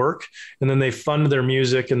and they work and then they fund their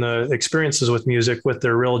music and the experiences with music with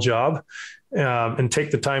their real job. And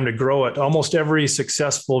take the time to grow it. Almost every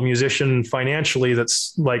successful musician financially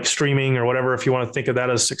that's like streaming or whatever, if you want to think of that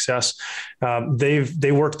as success,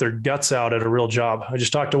 they worked their guts out at a real job. I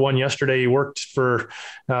just talked to one yesterday. He worked for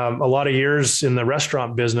a lot of years in the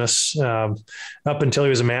restaurant business up until he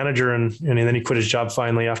was a manager. And then he quit his job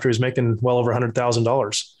finally after he was making well over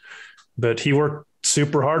 $100,000. But he worked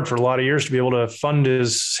super hard for a lot of years to be able to fund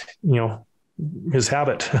his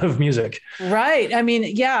habit of music. Right. I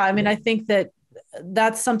mean, I think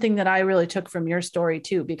that's something that I really took from your story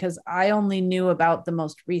too, because I only knew about the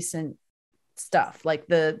most recent stuff, like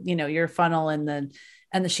your funnel and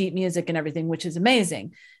the sheet music and everything, which is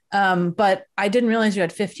amazing. But I didn't realize you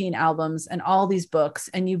had 15 albums and all these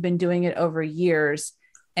books, and you've been doing it over years.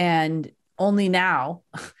 And only now,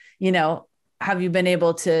 have you been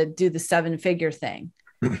able to do the 7-figure thing.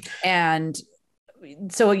 And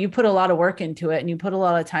so you put a lot of work into it and you put a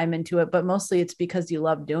lot of time into it, but mostly it's because you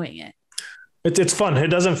love doing it. It's fun. It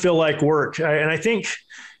doesn't feel like work. And I think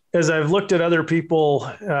as I've looked at other people,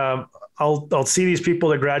 I'll see these people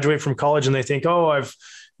that graduate from college and they think, oh, I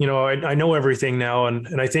know everything now.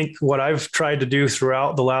 And I think what I've tried to do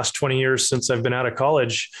throughout the last 20 years since I've been out of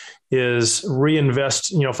college is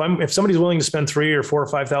reinvest. If somebody's willing to spend $3,000 or $4,000 or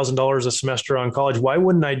 $5,000 a semester on college, why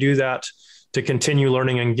wouldn't I do that to continue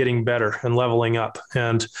learning and getting better and leveling up?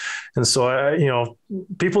 And so,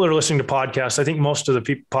 people that are listening to podcasts, I think most of the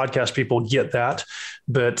podcast people get that,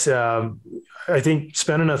 but I think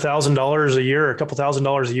spending $1,000 a year, a couple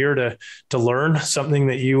 $1,000 a year to learn something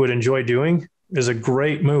that you would enjoy doing is a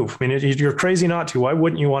great move. I mean, you're crazy not to. Why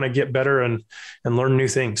wouldn't you want to get better and learn new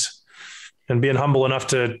things and being humble enough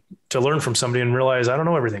to learn from somebody and realize I don't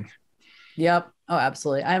know everything. Yep. Oh,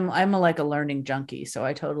 absolutely. I'm like a learning junkie. So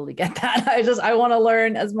I totally get that. I want to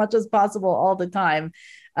learn as much as possible all the time.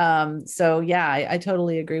 I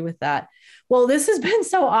totally agree with that. Well, this has been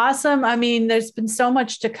so awesome. I mean, there's been so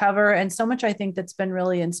much to cover and so much, I think, that's been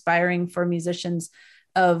really inspiring for musicians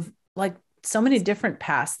of like so many different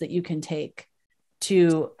paths that you can take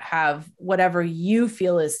to have whatever you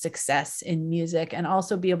feel is success in music, and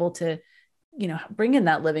also be able to, bring in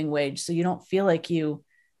that living wage. So you don't feel like you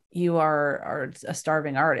are a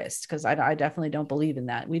starving artist, because I definitely don't believe in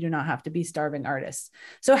that. We do not have to be starving artists.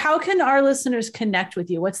 So how can our listeners connect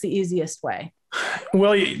with you? What's the easiest way?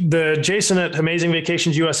 Well, the Jason at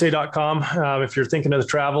amazingvacationsusa.com. If you're thinking of the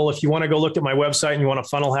travel, if you want to go look at my website and you want to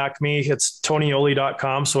funnel hack me, it's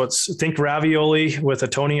tonioli.com. So it's think ravioli with a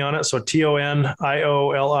Tony on it. So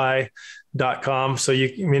TONIOLI.com. So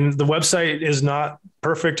the website is not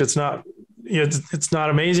perfect. It's not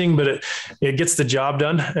amazing, but it gets the job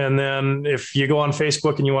done. And then if you go on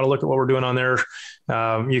Facebook and you want to look at what we're doing on there,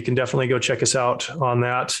 you can definitely go check us out on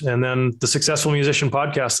that. And then the Successful Musician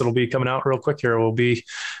podcast that'll be coming out real quick here will be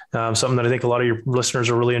something that I think a lot of your listeners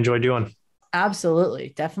will really enjoy doing.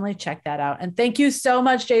 Absolutely. Definitely check that out. And thank you so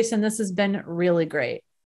much, Jason. This has been really great.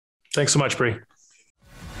 Thanks so much, Bree.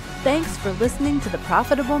 Thanks for listening to the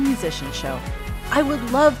Profitable Musician Show. I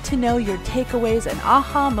would love to know your takeaways and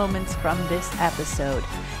aha moments from this episode.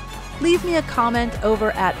 Leave me a comment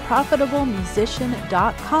over at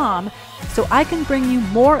profitablemusician.com so I can bring you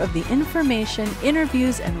more of the information,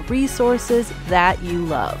 interviews, and resources that you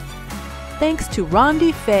love. Thanks to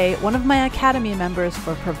Rondi Fay, one of my Academy members,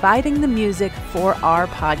 for providing the music for our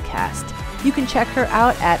podcast. You can check her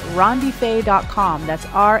out at rondifay.com. That's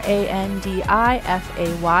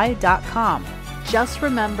RANDIFAY.com. Just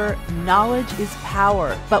remember, knowledge is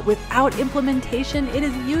power, but without implementation, it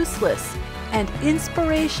is useless. And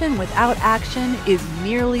inspiration without action is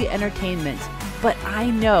merely entertainment. But I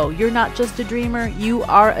know you're not just a dreamer, you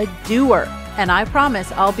are a doer. And I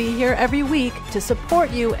promise I'll be here every week to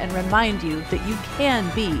support you and remind you that you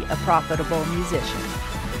can be a profitable musician.